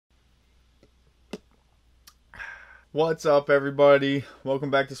What's up, everybody? Welcome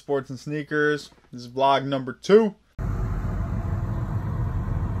back to Sports and Sneakers. This is vlog number 2.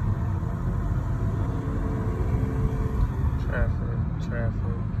 Traffic.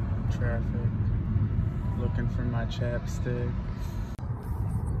 Looking for my chapstick.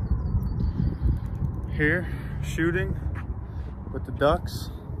 Here, shooting with the ducks.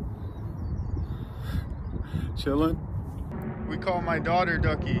 Chilling. We call my daughter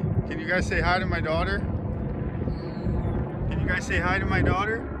Ducky. Can you guys say hi to my daughter? Can you guys say hi to my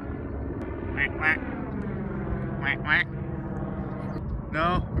daughter? Quack, quack. Quack, quack.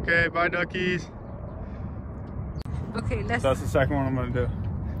 No? Okay, bye, duckies. Okay, let's... So that's the second one I'm gonna do.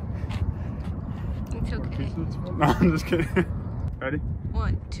 It's okay. No, I'm just kidding. Ready?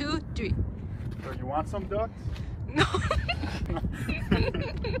 1, 2, 3. So you want some ducks? No.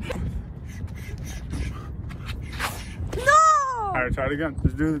 No! Alright, try it again.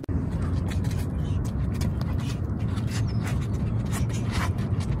 Just do it.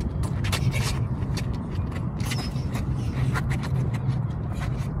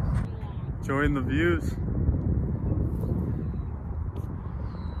 Enjoying the views.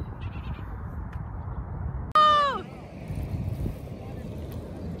 Oh!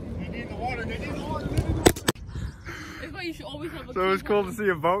 They need the water. That's why you should always have a So it was cool to see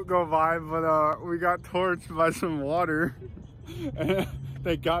a boat go by, but we got torched by some water. And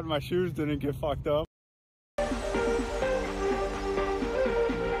thank God my shoes didn't get fucked up.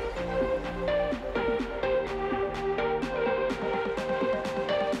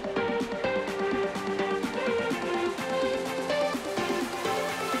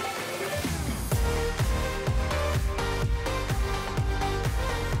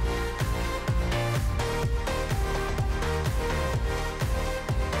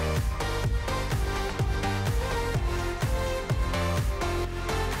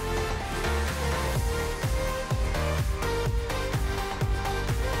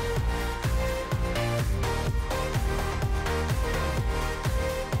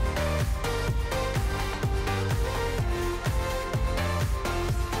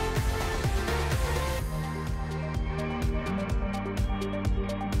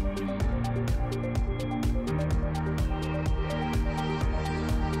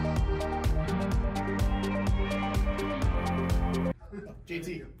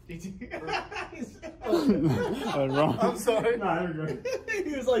 JT. Wrong. I'm sorry. Nah, you're good.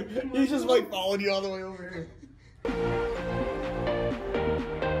 he's just like following you all the way over here.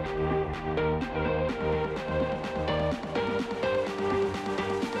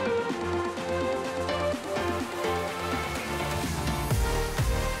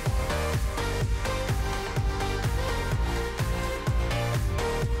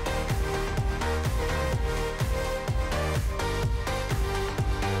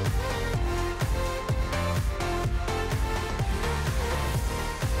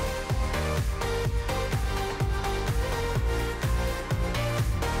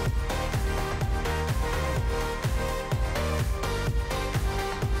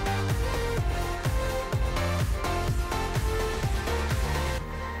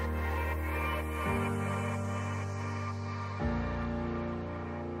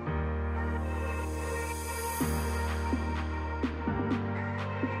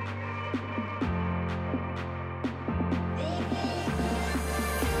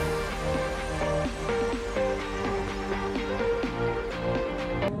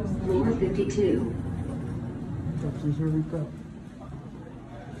 Floor 52.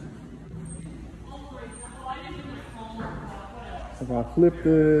 I gotta flip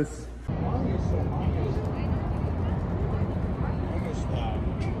this.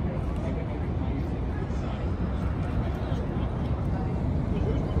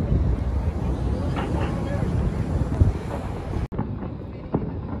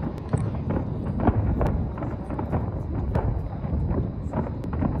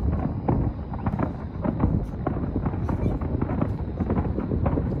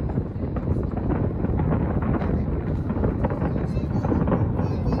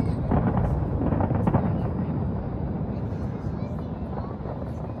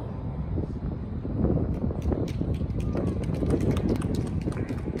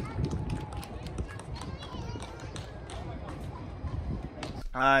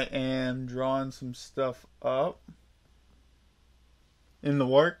 I am drawing some stuff up. In the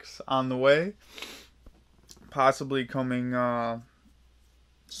works, on the way. Possibly coming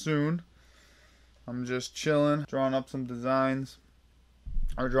soon. I'm just chilling, drawing up some designs.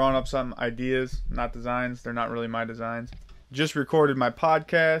 Or drawing up some ideas, not designs. They're not really my designs. Just recorded my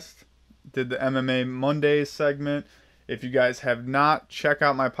podcast. Did the MMA Mondays segment. If you guys have not, check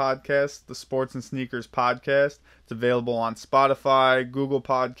out my podcast, the Sports and Sneakers Podcast. It's available on Spotify, Google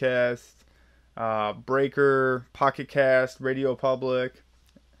Podcasts, Breaker, Pocketcasts, Radio Public,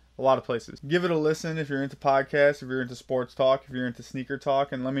 a lot of places. Give it a listen if you're into podcasts, if you're into sports talk, if you're into sneaker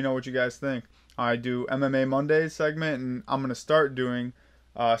talk, and let me know what you guys think. I do MMA Mondays segment, and I'm going to start doing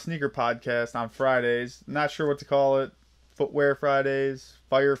sneaker podcast on Fridays. Not sure what to call it. Footwear Fridays,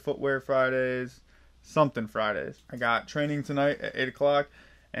 Fire Footwear Fridays, something Fridays. I got training tonight at 8 o'clock,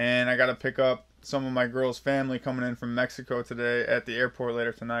 and I got to pick up some of my girl's family coming in from Mexico today at the airport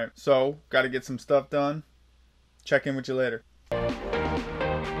later tonight. So, got to get some stuff done. Check in with you later.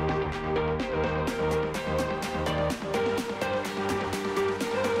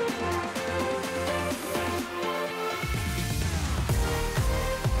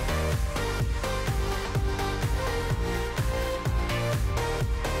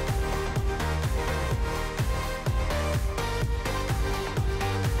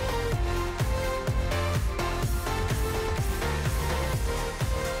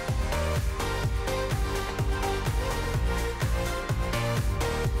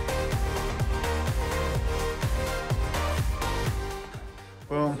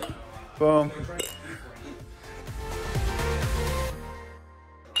 Boom. Boom.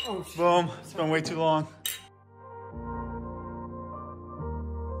 Boom. It's been way too long.